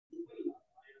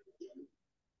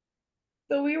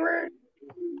So we were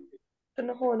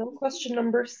question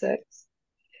number 6.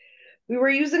 We were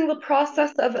using the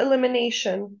process of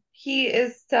elimination. He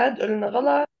is said قلنا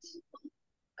غلط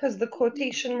because the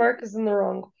quotation mark is in the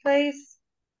wrong place.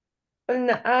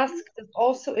 قلنا asked is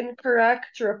also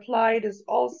incorrect. Replied is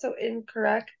also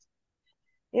incorrect.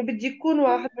 يعني بدي يكون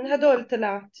واحد من هدول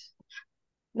طلعت.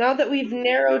 Now that we've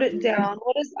narrowed it down,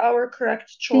 what is our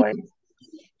correct choice?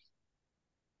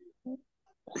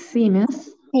 C,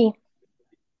 miss. C.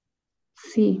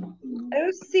 C.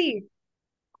 أيوة C.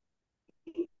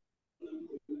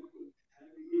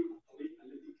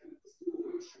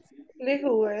 اللي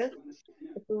هو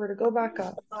if we were to go back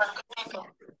up.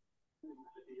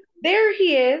 There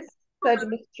he is, said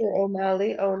Mr.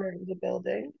 O'Malley, owner of the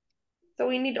building. So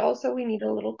we need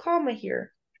a little comma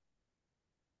here.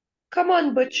 Come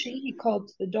on, Butchie, he called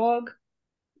to the dog.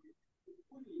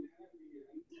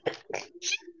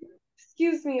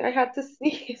 Excuse me, I had to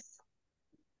sneeze.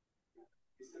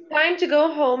 Time to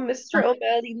go home. Mr.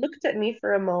 O'Malley looked at me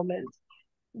for a moment.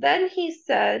 Then he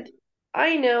said,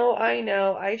 I know,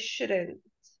 I shouldn't.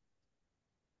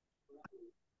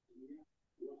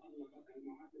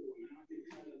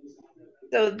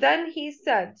 So then he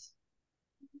said,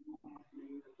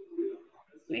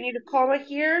 we need a comma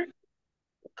here,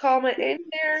 a comma in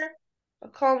there, a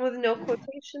comma with no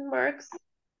quotation marks.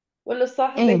 ولا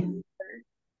صح ايه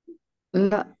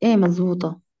لا ايه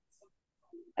مظبوطة.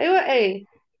 أيوة A.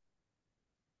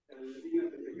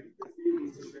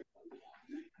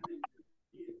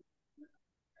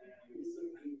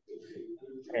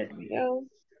 There we go.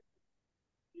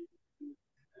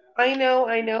 I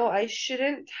know, I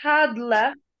shouldn't. Had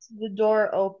left the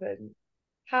door open.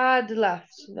 Had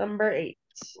left. Number 8.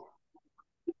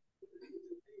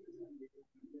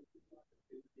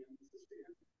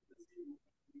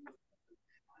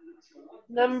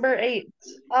 Number 8.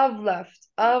 Of left.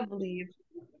 Of leave.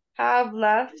 Have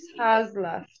left. Has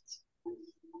left.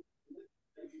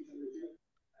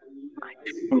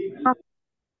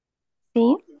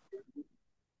 C.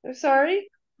 I'm sorry?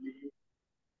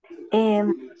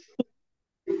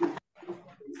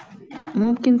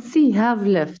 ممكن C, have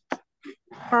left.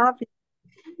 Have.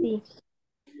 C.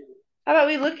 How about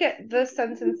we look at the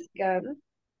sentence again?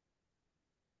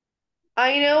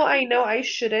 I know, I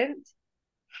shouldn't.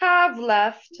 Have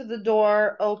left the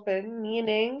door open,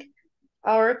 meaning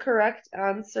our correct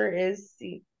answer is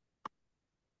C.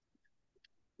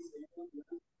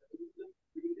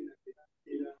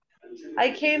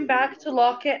 I came back to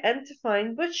lock it and to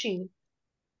find Butchie.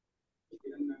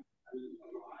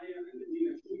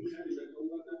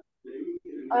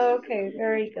 Okay,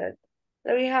 very good.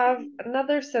 Then we have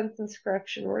another sentence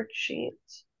correction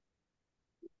worksheet.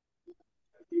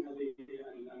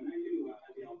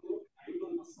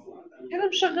 كده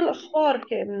مشغل أخبار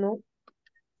كأنه.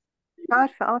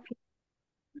 عارفة في.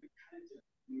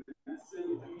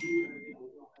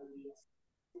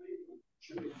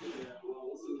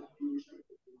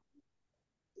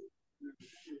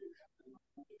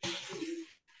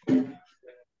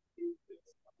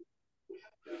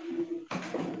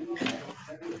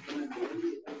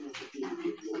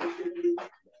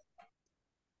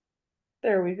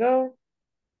 There we go.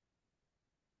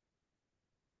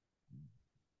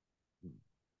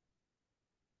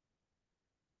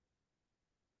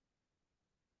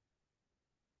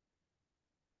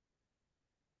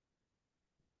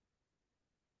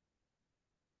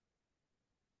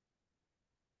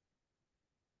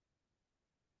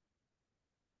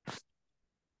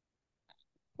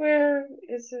 Where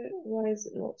is it? Why is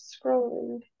it not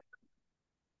scrolling?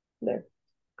 There.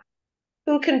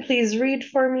 Who can please read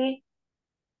for me?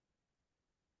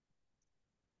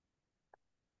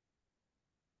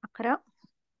 أقرأ.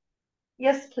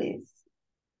 Yes, please.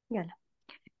 يلا.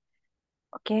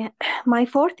 Okay. My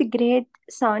 4th grade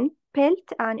son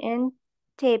built an end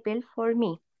table for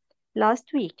me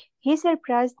last week. He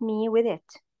surprised me with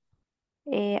it.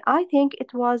 I think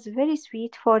it was very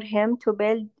sweet for him to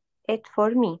build it for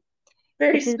me.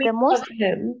 Very It is sweet the most. of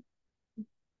him.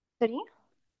 Sorry?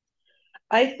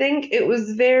 I think it was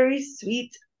very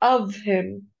sweet of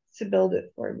him to build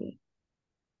it for me.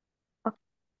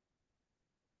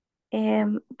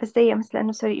 بس دقيقة مثل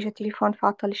لأنه سوري إجا تليفون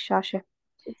فعطل الشاشة.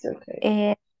 It's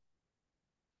okay.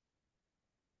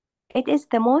 It is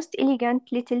the most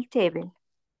elegant little table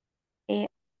I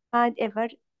had ever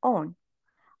owned.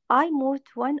 I moved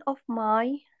one of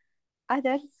my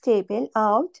other table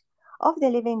out of the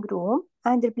living room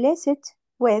and replaced it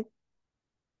with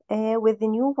the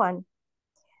new one.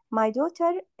 My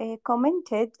daughter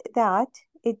commented that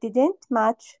it didn't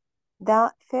match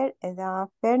the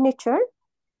furniture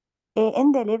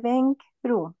in the living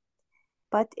room,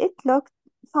 but it looked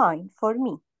fine for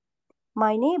me.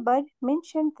 My neighbor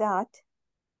mentioned that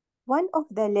one of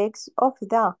the legs of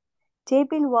the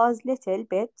table was little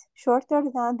bit shorter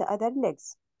than the other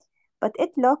legs, but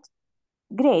it looked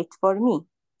great for me.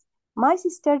 My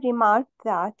sister remarked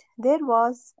that there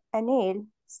was a nail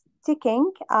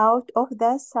sticking out of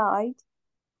the side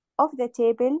of the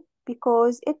table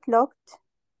because it looked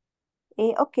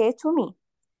okay to me.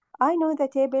 I know the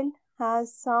table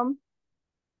has some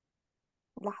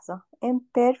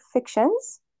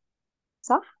imperfections,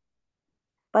 صح?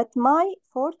 But my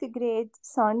fourth grade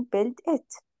son built it,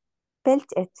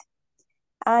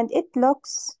 and it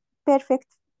looks perfect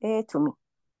to me.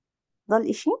 ضل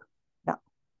إشي؟ لا.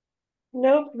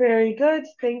 Nope, very good.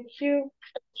 Thank you.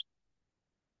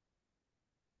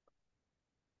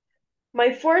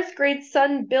 My fourth grade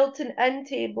son built an end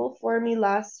table for me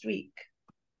last week.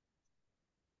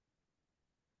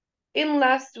 In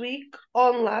last week,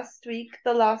 on last week,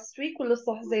 the last week ولا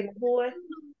صح زي ما هو؟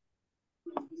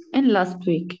 in last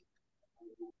week.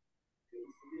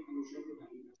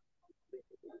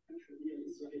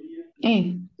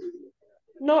 إيه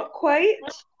Not quite.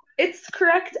 It's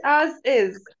correct as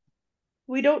is.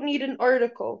 We don't need an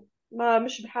article. ما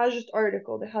مش بحاجة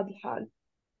article بهذا الحال.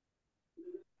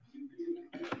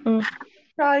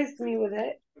 Surprised me with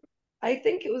it. I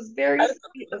think it was very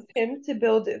sweet of him to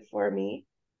build it for me.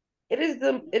 It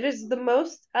is the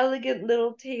most elegant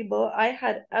little table I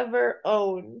had ever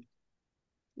owned.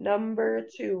 Number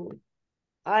 2.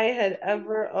 I had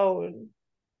ever owned.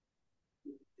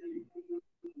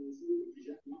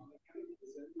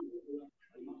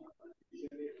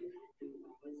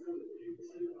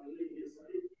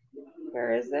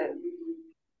 Where is it?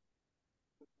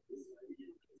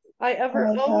 I ever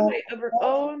owned, I ever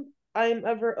owned, I am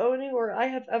ever owning, or I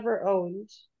have ever owned.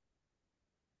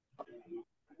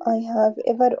 I have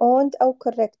ever owned أو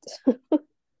correct.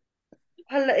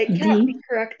 هلا it can't be دي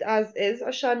correct as is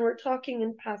عشان we're talking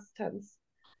in past tense.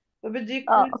 فبده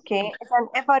يكون okay.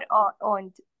 إذا ever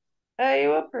owned.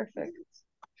 أيوة perfect.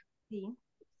 دي.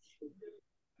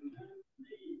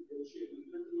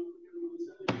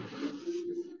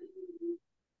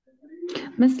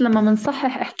 بس لما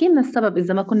بنصحح احكي لنا السبب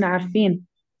إذا ما كنا عارفين.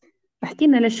 احكي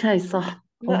لنا ليش هاي صح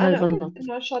أو ما هاي أنا قلت غلط.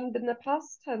 إنه عشان بدنا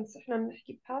past tense إحنا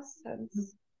بنحكي past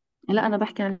tense. لا أنا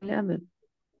بحكي عن اللي قبل.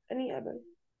 أني قبل.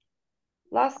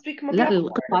 Last week ما لا كان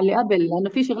القطعة اللي قبل لأنه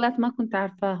في شغلات ما كنت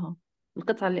عارفاها.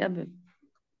 القطعة اللي قبل.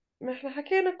 ما إحنا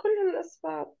حكينا كل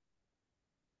الأسباب.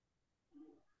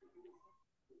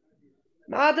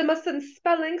 ما عدا مثلا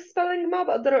spelling ما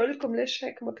بقدر أقول لكم ليش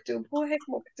هيك مكتوب. هو هيك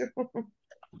مكتوب.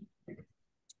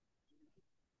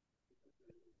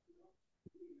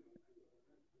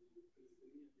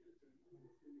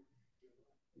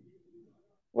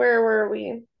 Where were we?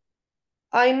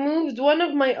 I moved one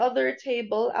of my other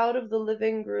table out of the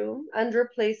living room and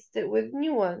replaced it with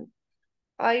new one.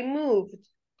 I moved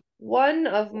one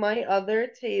of my other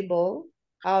table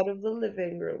out of the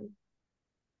living room.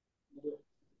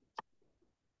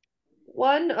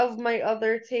 One of my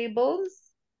other tables,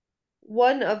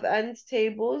 one of end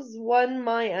tables, one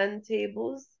my end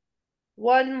tables,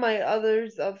 one my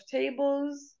others of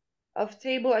tables, of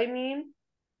table I mean,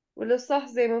 ولا صح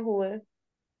زي ما هو؟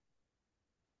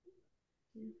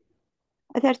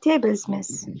 other tables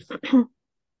miss.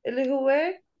 اللي هو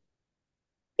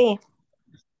إيه.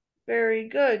 very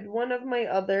good. One of my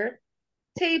other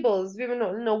tables بما انه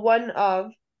قلنا one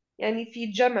of يعني في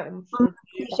جمع المفروض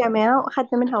في جمع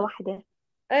وأخذنا منها واحدة.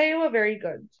 ايوه very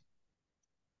good.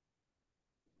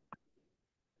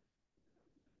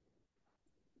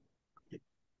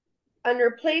 And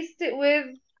replaced it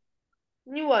with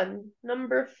new one.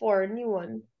 Number 4, new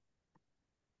one.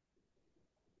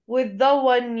 With the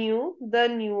one new, the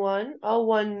new one, a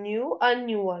one new, a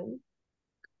new one.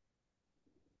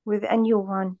 with a new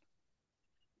one.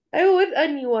 أيوة with a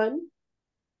new one.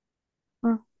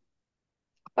 Mm.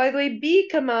 By the way, B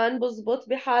كمان بزبط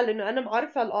بحال إنه أنا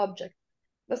معرفة الأوبجكت.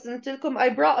 بس قلت لكم I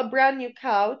brought a brand new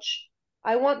couch.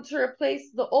 I want to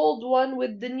replace the old one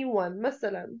with the new one.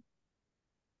 مثلا.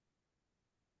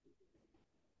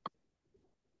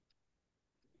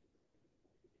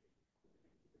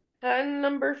 And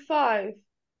number 5.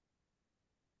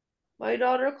 My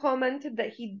daughter commented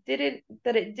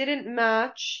that it didn't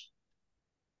match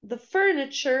the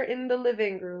furniture in the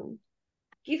living room.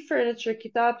 كيف furniture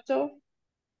كتابته؟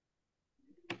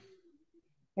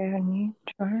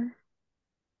 furniture.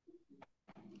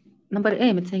 نمبر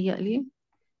ايه متهيألي.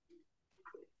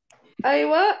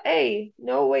 أيوة A.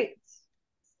 No wait.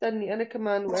 استني أنا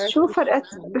كمان وقعت. شو فرقت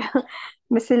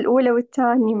مثل الأولى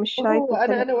والثانية مش هو شايفة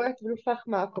أنا فرق. وقعت بالفخ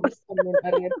معكم. استني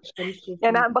نقرب عشان نشوف.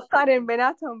 يعني عم بقارن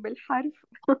بيناتهم بالحرف.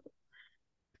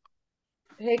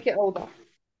 هيك أوضح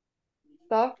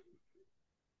صح؟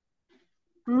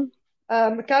 مم.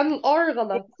 مكان الآر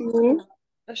غلط مين؟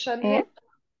 عشان ايه؟ هيك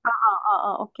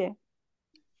اوكي.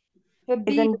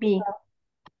 فبي. اذا بي.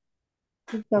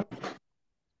 بالضبط.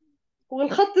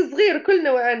 والخط صغير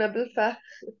كلنا وقعنا بالفهم.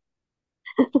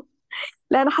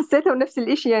 لا انا حسيتها بنفس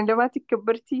الاشي يعني لما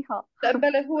كبرتيها. لا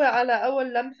بلا هو على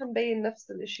أول لمحة مبين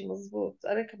نفس الإشي مزبوط،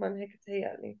 أنا كمان هيك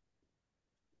تهيألي.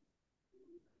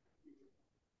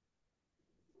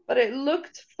 but it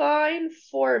looked fine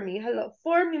for me. هلا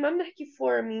for me ما بنحكي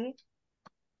for me.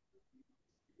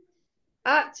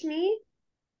 at me,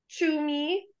 to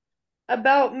me,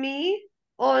 about me,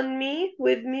 on me,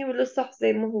 with me، ولا صح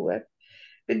زي ما هو.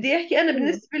 بدي احكي انا حلو.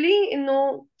 بالنسبة لي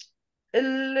انه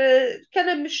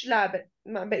الكلب مش لعبة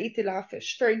مع بقية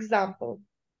العفش. for example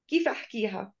كيف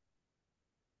احكيها؟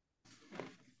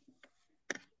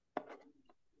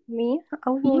 مي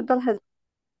او هو ضلها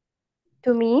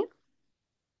to me.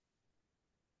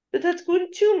 بدها تكون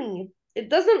to me. it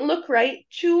doesn't look right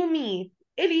to me.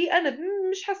 إلي أنا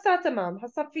مش حاساه تمام،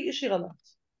 حاساه في إشي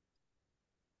غلط.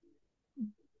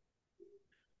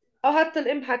 أو حتى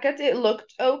الأم حكت it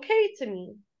looked okay to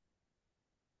me.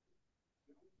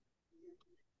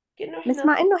 كأنه بس إحنا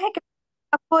مع انه هيك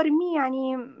for me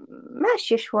يعني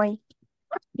ماشية شوي،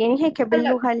 يعني هيك هلا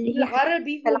باللغة اللي هي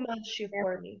بالعربي هو كلام. ماشي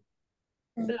for me.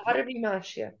 بالعربي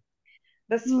ماشية.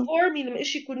 بس مم. for me لما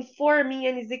إشي يكون for me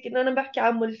يعني زي كأنه أنا بحكي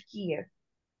عن ملكية.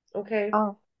 أوكي.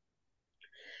 اه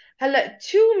هلا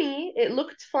to me it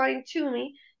looked fine to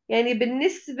me يعني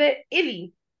بالنسبة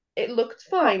إلي it looked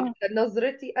fine. اه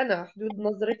نظرتي أنا، حدود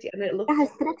نظرتي أنا it looked اياها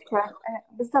fine.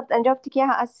 structure. بالضبط انا جاوبتك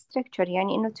اياها as structure،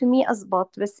 يعني انه to me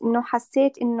ازبط، بس انه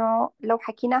حسيت انه لو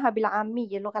حكيناها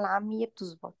بالعامية اللغة العامية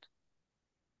بتزبط.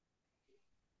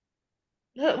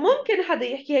 هلا ممكن حدا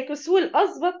يحكي هيك بس هو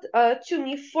الأضبط to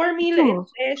me for me to لأن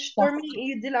me. إيش for me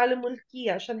يدل على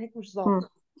ملكية عشان هيك مش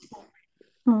ظابط.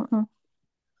 مم. مم.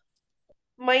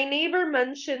 My neighbor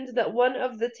mentioned that one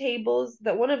of the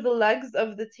legs of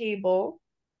the table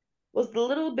was a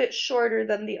little bit shorter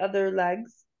than the other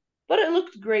legs, but it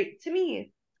looked great to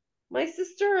me. My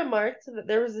sister remarked that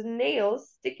there was a nail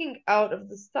sticking out of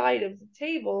the side of the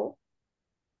table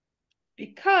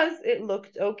because it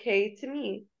looked okay to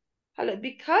me. هلا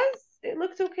because it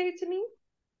looked okay to me.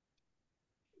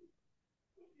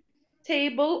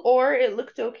 Table or it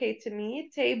looked okay to me.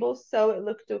 Table so it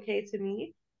looked okay to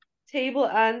me. Table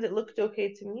and it looked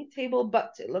okay to me. Table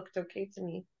but it looked okay to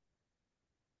me.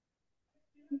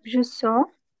 just so.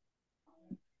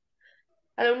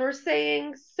 And when we're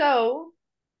saying so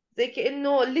زي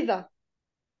كأنه لذا،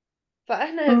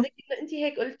 فاحنا مم. زي كأنه انت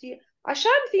هيك قلتي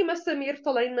عشان في مسامير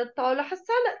طالعين من الطاولة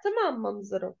حاسة لا تمام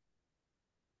منظره.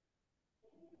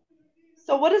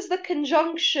 So what is the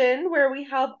conjunction where we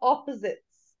have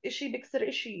opposites؟ إشي بيكسر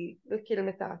إشي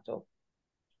بالكلمة تاعته.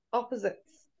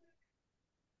 Opposites.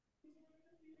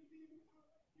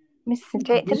 بس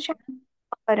ترجع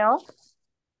مرة.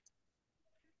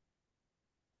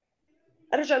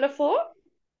 أرجع لفوق.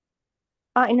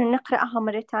 انه نقرأها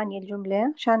مرة تانية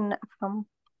الجملة عشان افهم.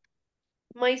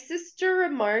 My sister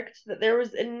remarked that there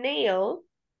was a nail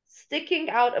sticking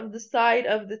out of the side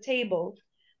of the table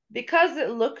because it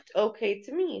looked okay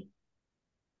to me.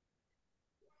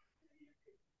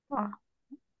 اه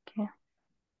اوكي.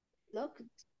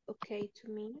 Looked okay to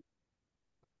me.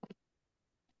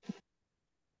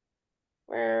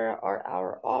 Where are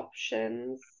our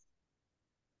options?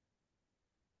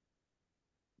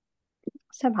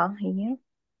 7 هي.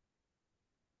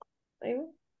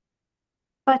 أيوة.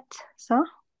 but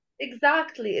صح.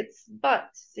 Exactly, it's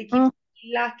but. زي كيف مم.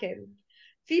 لكن.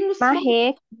 في مع مصطلح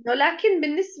هيك. إنه لكن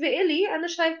بالنسبة إلي أنا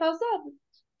شايفها ظابط.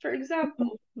 For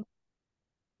example,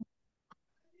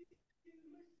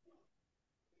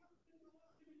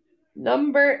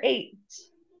 number 8.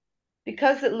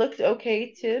 Because it looked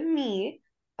okay to me.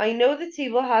 I know the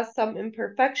table has some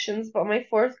imperfections, but my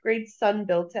fourth grade son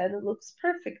built it and it looks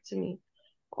perfect to me.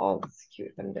 Oh, that's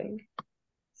cute ending.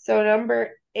 So number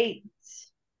 8.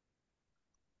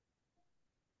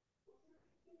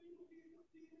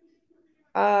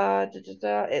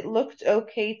 It looked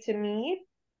okay to me.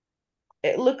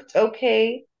 It looked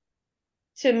okay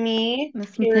to me,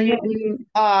 بس period متهيألي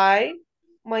I,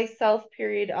 myself,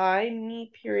 period I,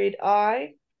 me, period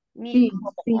I, me, سي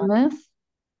سي comma I. مس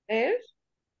إيش؟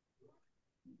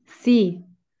 سي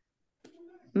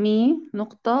مي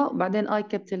نقطة وبعدين اي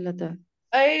كابيتال لتر.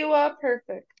 أيوة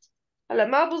perfect. هلا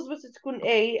ما بزبط تكون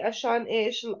A عشان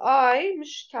إيش ال I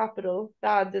مش capital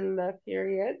بعد ال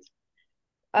period.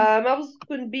 ما بزبط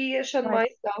تكون B عشان طيب.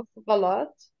 myself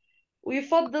غلط.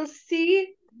 ويفضل C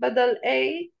بدل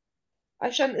A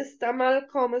عشان استعمال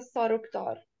الكومس صاروا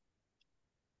كتار.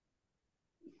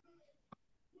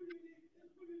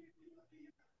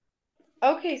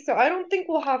 Okay, so I don't think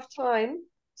we'll have time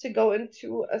to go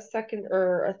into a second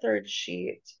or a third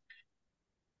sheet.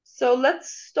 So let's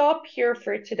stop here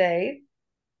for today.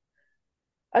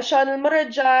 عشان المرة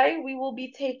الجاي we will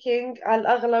be taking على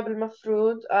الأغلب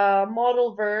المفروض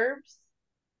model verbs.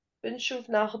 بنشوف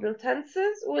ناخذ ال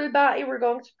tenses والباقي we're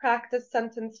going to practice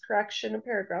sentence correction and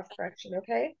paragraph correction,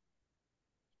 okay?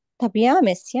 طب يا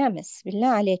مس بالله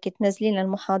عليك تنزلي لنا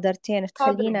المحاضرتين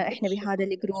تخلينا حاضرين احنا ابشر بهذا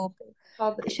الجروب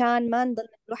حاضرين عشان ما نضل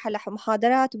نروح على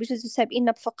محاضرات وبجوز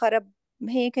سابقيننا بفقرة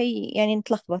هيك يعني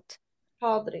نتلخبط. يا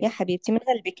حاضرين حبيبتي من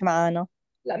قلبك معانا.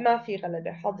 لا ما في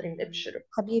غلبة حاضرين ابشروا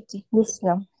حبيبتي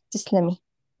تسلمي.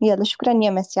 يلا شكرا يا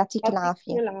مس يعطيك يعطيكم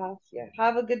العافية. العافية.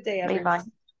 Have a good day باي باي. everyone.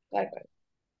 Bye bye.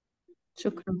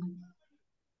 شكرا.